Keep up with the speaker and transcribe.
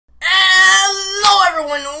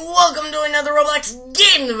everyone, welcome to another Roblox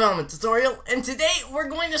game development tutorial, and today we're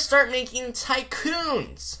going to start making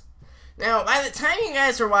Tycoons. Now, by the time you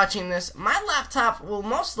guys are watching this, my laptop will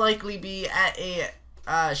most likely be at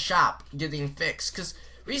a shop getting fixed, because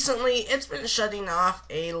recently it's been shutting off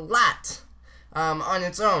a lot on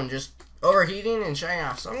its own, just overheating and shutting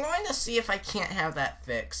off. So I'm going to see if I can't have that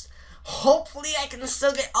fixed. Hopefully I can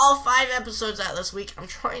still get all 5 episodes out this week. I'm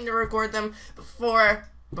trying to record them before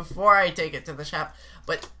I take it to the shop,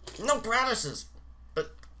 but no promises.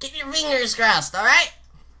 But keep your fingers crossed, alright?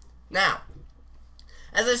 Now,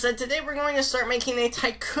 as I said, today we're going to start making a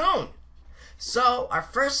Tycoon. So, our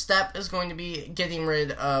first step is going to be getting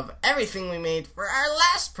rid of everything we made for our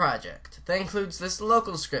last project. That includes this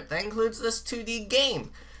local script, that includes this 2D game,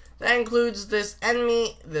 that includes this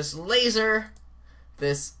enemy, this laser,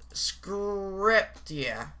 this script,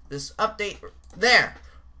 this update, there.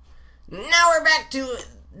 Now we're back to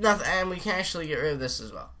nothing, and we can actually get rid of this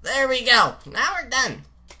as well. There we go. Now we're done.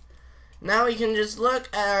 Now we can just look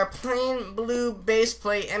at our plain blue base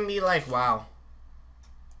plate and be like, wow.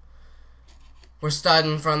 We're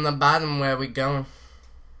starting from the bottom. Where we going?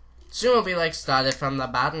 Soon we'll be like, started from the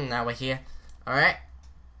bottom, now we're here. Alright?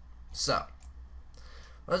 So,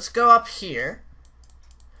 let's go up here.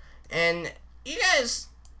 And you guys,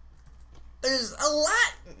 there's a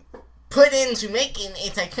lot put into making a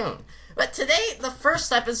Tycoon. But today, the first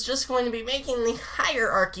step is just going to be making the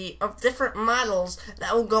hierarchy of different models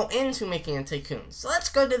that will go into making a Tycoon. So let's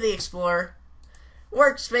go to the Explorer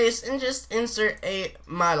workspace and just insert a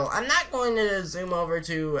model. I'm not going to zoom over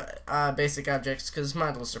to basic objects because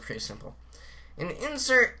models are pretty simple. And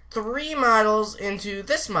insert 3 models into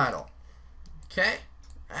this model. Okay?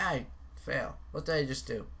 I fail. What did I just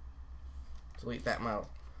do? Delete that model.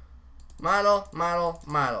 Model, model,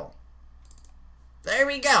 model. There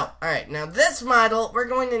we go. Alright, now this model, we're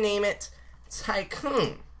going to name it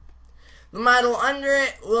Tycoon. The model under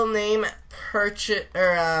it will name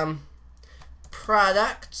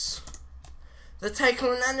products. The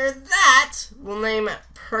Tycoon under that will name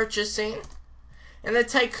purchasing. And the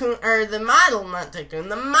Tycoon, or the model, not Tycoon,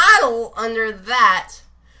 the model under that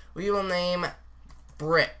we will name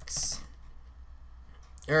bricks.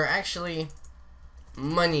 Or actually,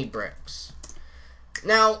 money bricks.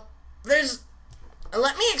 Now,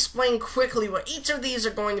 let me explain quickly what each of these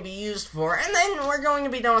are going to be used for, and then we're going to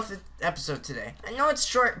be done with the episode today. I know it's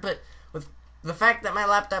short, but with the fact that my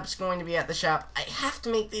laptop's going to be at the shop, I have to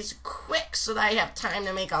make these quick so that I have time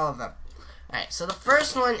to make all of them. Alright, so the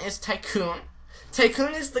first one is Tycoon.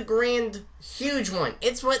 Tycoon is the grand, huge one.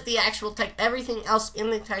 It's what the actual everything else in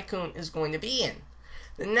the Tycoon is going to be in.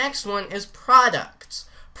 The next one is products.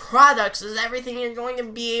 Products is everything you're going to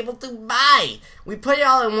be able to buy. We put it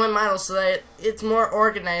all in one model so that it's more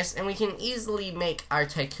organized and we can easily make our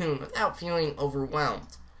Tycoon without feeling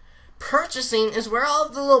overwhelmed. Purchasing is where all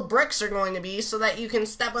of the little bricks are going to be so that you can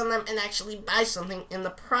step on them and actually buy something in the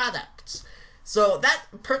products. So that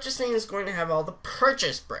purchasing is going to have all the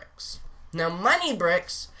purchase bricks. Now money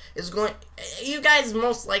bricks is going, you guys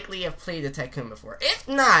most likely have played a Tycoon before. If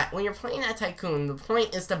not, when you're playing a Tycoon, the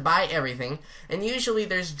point is to buy everything, and usually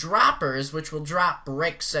there's droppers which will drop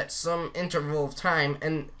bricks at some interval of time,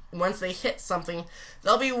 and once they hit something,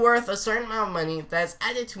 they'll be worth a certain amount of money that's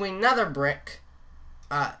added to another brick,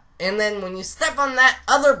 and then when you step on that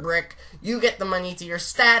other brick, you get the money to your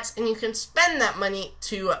stats, and you can spend that money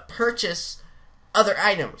to purchase other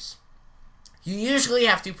items. You usually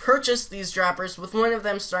have to purchase these droppers with one of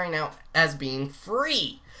them starting out as being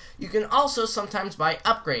free. You can also sometimes buy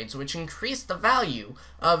upgrades, which increase the value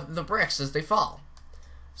of the bricks as they fall.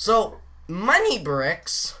 So, money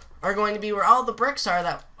bricks are going to be where all the bricks are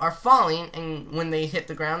that are falling, and when they hit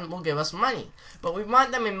the ground will give us money. But we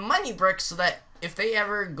want them in money bricks so that if they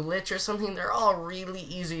ever glitch or something, they're all really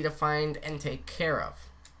easy to find and take care of.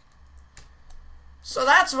 So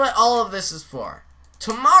that's what all of this is for.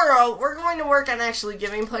 Tomorrow, we're going to work on actually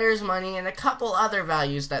giving players money and a couple other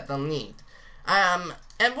values that they'll need. And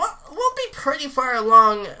we'll be pretty far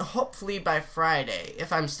along, hopefully by Friday,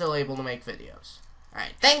 if I'm still able to make videos.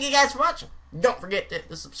 Alright, thank you guys for watching. Don't forget to hit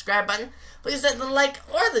the subscribe button. Please hit the like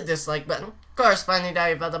or the dislike button, corresponding to how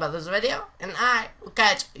you felt about this video. And I will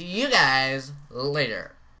catch you guys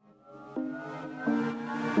later.